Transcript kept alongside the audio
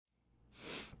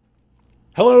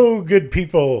Hello, good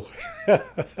people,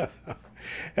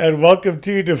 and welcome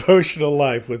to Devotional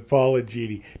Life with Paul and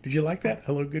Jeannie. Did you like that?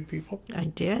 Hello, good people. I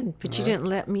did, but All you right. didn't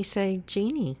let me say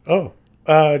Jeannie Oh,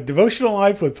 Devotional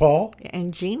Life with Paul.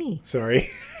 and Jeannie. Sorry.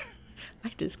 I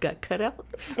just got cut out.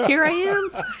 Here I am.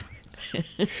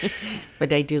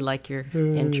 But I do like your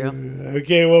intro.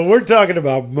 Okay, well, we're talking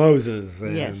about Moses,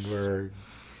 and Yes. we're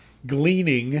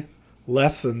gleaning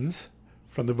lessons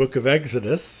from the book of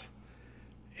Exodus.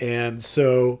 And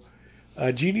so,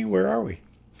 Jeannie, where are we?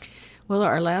 Well,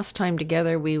 our last time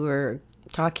together, we were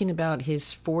talking about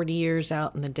his 40 years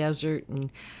out in the desert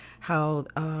and how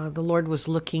the Lord was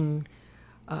looking,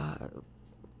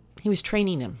 he was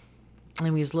training him. And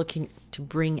he was looking to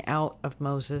bring out of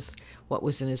Moses what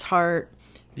was in his heart,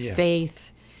 Yes.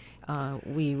 faith.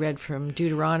 We read from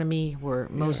Deuteronomy where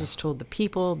Moses told the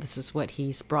people, this is what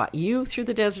he's brought you through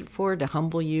the desert for, to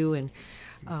humble you and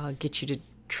get you to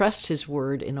trust his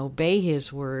word and obey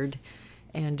his word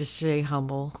and to stay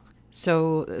humble.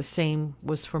 So the same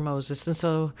was for Moses. And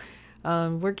so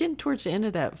we're getting towards the end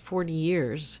of that 40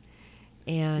 years.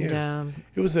 And Yeah.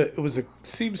 It was a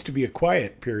seems to be a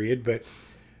quiet period, but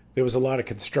there was a lot of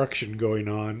construction going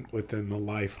on within the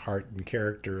life, heart, and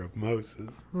character of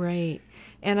Moses. right.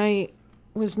 And I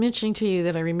was mentioning to you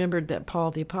that I remembered that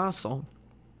Paul the Apostle,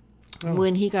 Oh,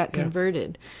 when he got yeah,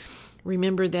 converted,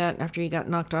 remembered that after he got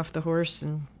knocked off the horse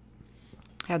and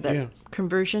had that yeah,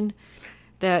 conversion,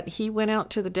 that he went out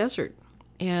to the desert.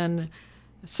 And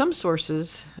some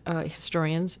sources,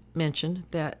 historians, mentioned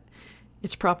that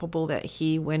it's probable that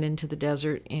he went into the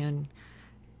desert and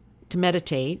to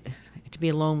meditate, to be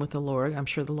alone with the Lord. I'm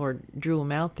sure the Lord drew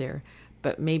him out there,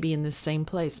 but maybe in this same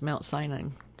place, Mount Sinai.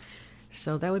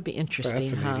 So that would be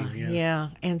interesting, huh? fascinating. Yeah, Yeah.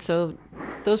 And so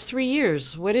those 3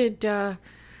 years, what did the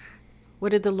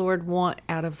Lord want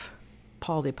out of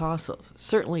Paul the Apostle?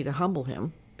 Certainly to humble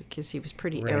him, because he was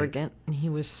pretty right. arrogant and he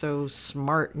was so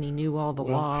smart and he knew all the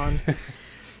Well, law. And,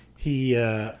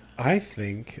 I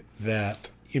think that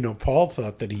Paul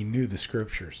thought that he knew the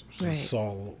scriptures. So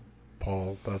right.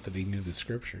 Paul thought that he knew the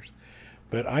scriptures,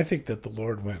 but I think that the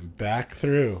Lord went back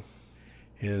through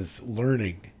his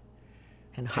learning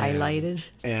And and highlighted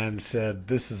and said,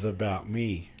 "This is about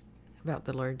me." about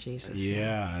the Lord Jesus. Yeah.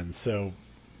 Yeah, and so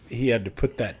he had to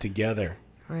put that together.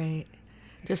 Right.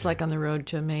 Just like on the road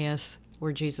to Emmaus,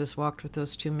 where Jesus walked with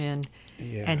those two men,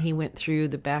 Yeah, and he went through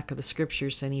the back of the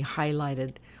scriptures and he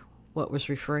highlighted what was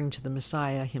referring to the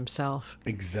Messiah himself. It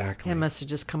exactly. must have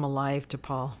just come alive to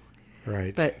Paul.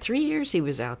 Right. But 3 years he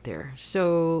was out there.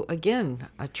 So, again,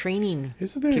 a training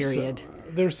Isn't there period.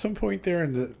 there's some point there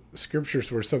in the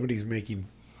scriptures where somebody's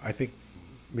I think,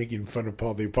 making fun of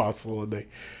Paul the Apostle, and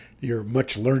your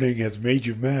much learning has made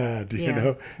you mad,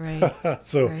 Yeah, right,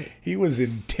 so right. he was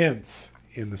intense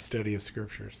in the study of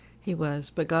scriptures. He was,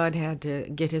 but God had to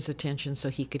get his attention so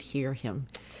he could hear him.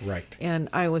 Right. And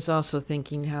I was also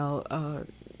thinking how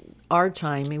our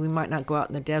time, I mean, we might not go out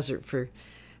in the desert for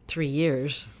 3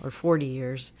 years or 40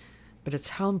 years, but it's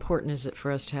how important is it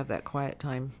for us to have that quiet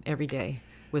time every day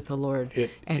with the Lord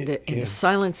and to Yeah,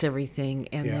 silence everything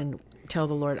and yeah. then tell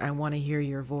the Lord, I want to hear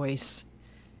your voice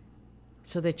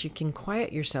so that you can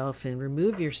quiet yourself and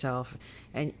remove yourself.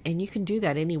 And you can do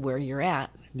that anywhere you're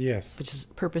at, Yes. which is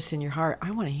purpose in your heart.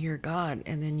 I want to hear God.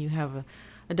 And then you have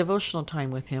a devotional time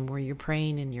with him where you're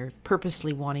praying and you're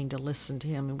purposely wanting to listen to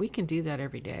him. And we can do that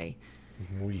every day.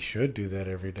 We should do that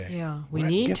every day. Yeah, we Well,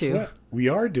 need guess to. what? We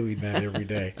are doing that every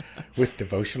day with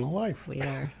devotional life. We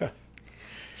are.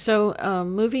 So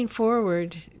moving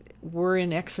forward, we're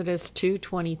in Exodus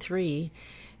 2:23,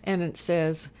 and it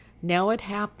says, "Now it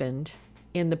happened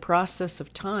in the process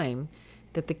of time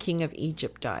that the king of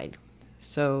Egypt died."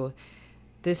 So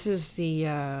this is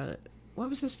the what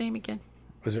was his name again?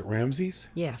 Was it Ramses?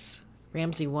 Yes,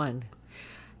 Ramsey one,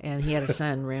 and he had a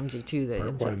son Ramsey two that Part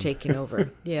ends up one. taking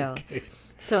over. Yeah. Okay.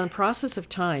 So in process of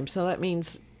time, so that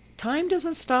means time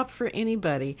doesn't stop for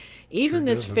anybody. Sure Even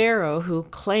this doesn't. Pharaoh who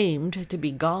claimed to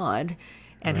be God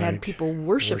and had Right. people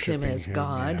worship him Worshipping as him,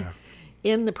 God,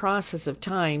 yeah. in the process of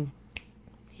time,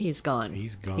 he's gone.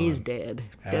 He's He's gone. dead.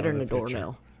 Out Deader of than the a picture.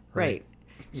 doornail. Right. Right.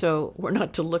 So we're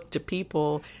not to look to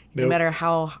people, no Nope. matter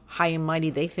how high and mighty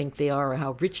they think they are, or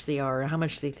how rich they are, or how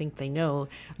much they think they know,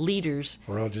 leaders.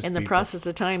 We're all just In the people. process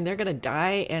of time, they're going to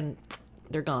die and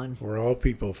they're gone. We're all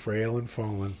people, frail and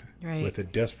fallen, Right. with a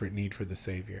desperate need for the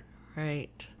Savior.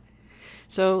 Right.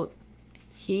 So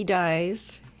he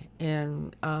dies,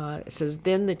 and it says,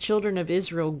 Then the children of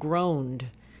Israel groaned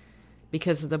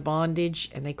because of the bondage,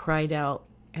 and they cried out,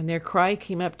 and their cry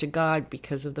came up to God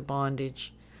because of the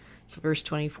bondage. So, verse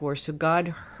 24, so God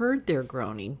heard their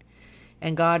groaning,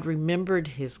 and God remembered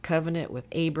his covenant with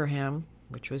Abraham,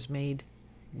 which was made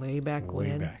way back Way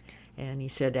when. back. And he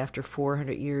said after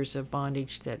 400 years of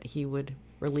bondage that he would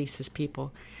release his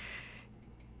people.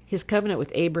 His covenant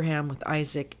with Abraham, with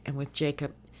Isaac, and with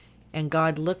Jacob. And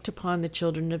God looked upon the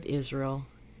children of Israel,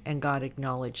 and God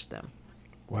acknowledged them.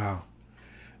 Wow.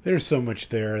 There's so much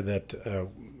there that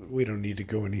we don't need to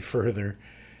go any further.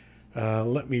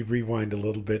 Let me rewind a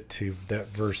little bit to that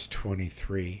verse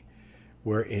 23,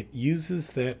 where it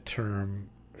uses that term,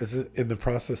 is it in the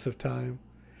process of time?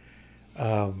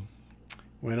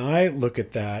 When I look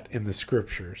at that in the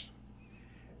scriptures,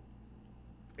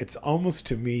 it's almost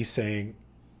to me saying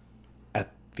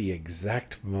at the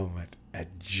exact moment,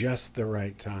 at just the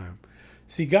right time.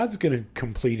 See, God's going to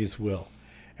complete his will.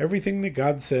 Everything that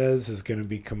God says is going to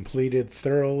be completed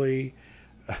thoroughly,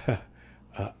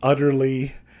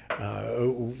 utterly,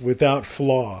 without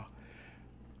flaw,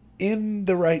 in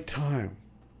the right time.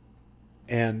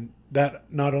 And that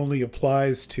not only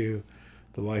applies to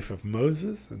the life of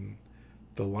Moses and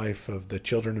the life of the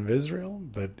children of Israel,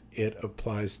 but it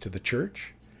applies to the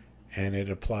church, and it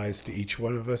applies to each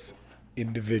one of us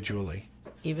individually.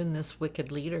 Even this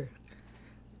wicked leader,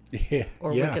 Yeah.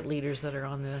 or wicked leaders that are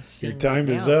on the scene. Your time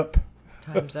right is now. up.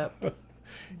 Time's up.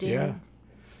 Ding. Yeah.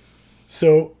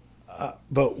 So,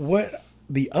 but what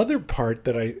the other part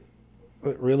that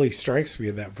really strikes me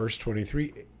in that verse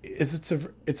 23 is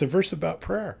it's a verse about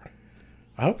prayer.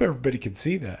 I hope everybody can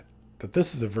see that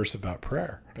this is a verse about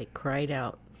prayer. They cried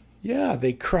out. Yeah,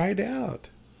 they cried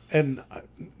out. And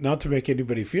not to make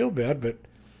anybody feel bad, but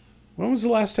when was the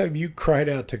last time you cried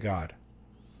out to God?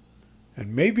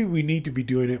 And maybe we need to be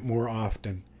doing it more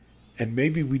often. And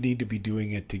maybe we need to be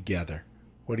doing it together.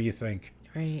 What do you think?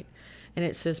 Right. And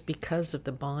it says because of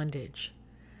the bondage.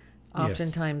 Yes.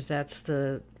 Oftentimes that's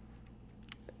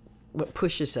what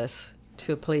pushes us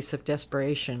to a place of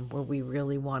desperation where we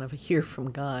really want to hear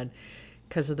from God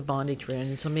because of the bondage we're in.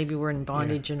 And so maybe we're in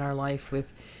bondage in our life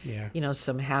with,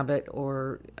 some habit,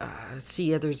 or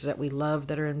see others that we love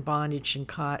that are in bondage and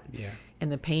caught. Yeah.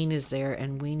 And the pain is there,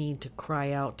 and we need to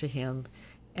cry out to him.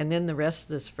 And then the rest of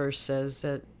this verse says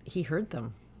that he heard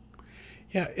them.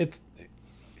 Yeah,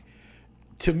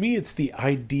 to me, it's the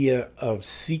idea of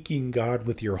seeking God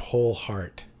with your whole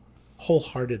heart,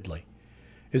 wholeheartedly.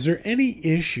 Is there any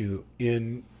issue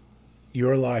in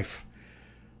your life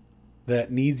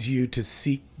that needs you to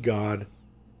seek God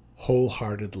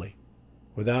wholeheartedly,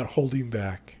 without holding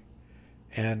back?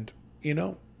 And,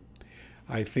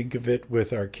 I think of it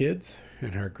with our kids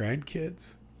and our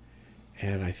grandkids,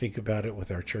 and I think about it with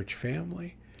our church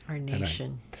family. Our nation.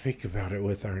 And I think about it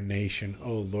with our nation.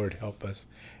 Oh, Lord, help us.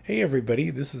 Hey,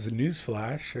 everybody, this is a news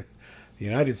flash. The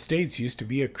United States used to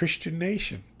be a Christian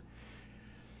nation.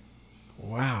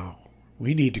 Wow.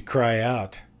 We need to cry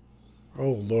out.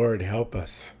 Oh, Lord, help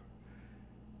us.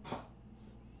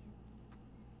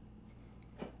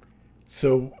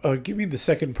 So give me the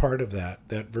second part of that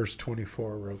verse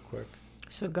 24 real quick.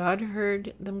 So God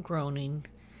heard them groaning,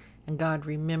 and God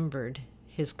remembered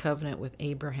his covenant with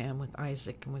Abraham, with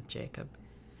Isaac, and with Jacob.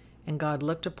 And God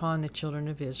looked upon the children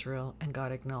of Israel, and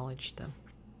God acknowledged them.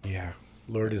 Yeah.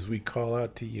 Lord, as we call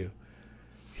out to you,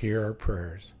 hear our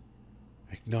prayers.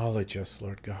 Acknowledge us,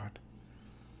 Lord God,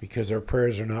 because our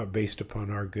prayers are not based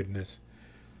upon our goodness,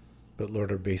 but,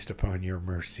 Lord, are based upon your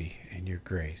mercy and your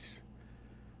grace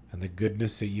and the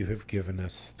goodness that you have given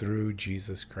us through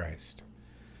Jesus Christ.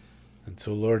 And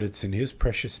so, Lord, it's in his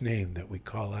precious name that we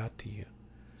call out to you.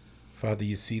 Father,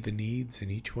 you see the needs in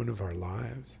each one of our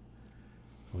lives.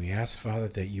 We ask, Father,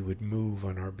 that you would move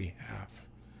on our behalf.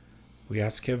 We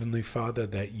ask, Heavenly Father,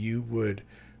 that you would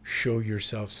show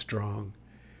yourself strong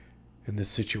in the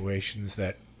situations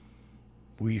that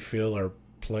we feel are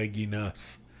plaguing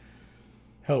us.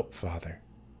 Help, Father.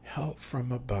 Help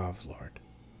from above, Lord.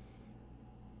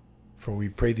 For we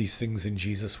pray these things in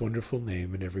Jesus' wonderful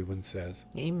name, and everyone says,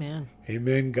 Amen.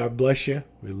 Amen. God bless you.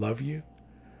 We love you.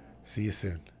 See you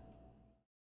soon.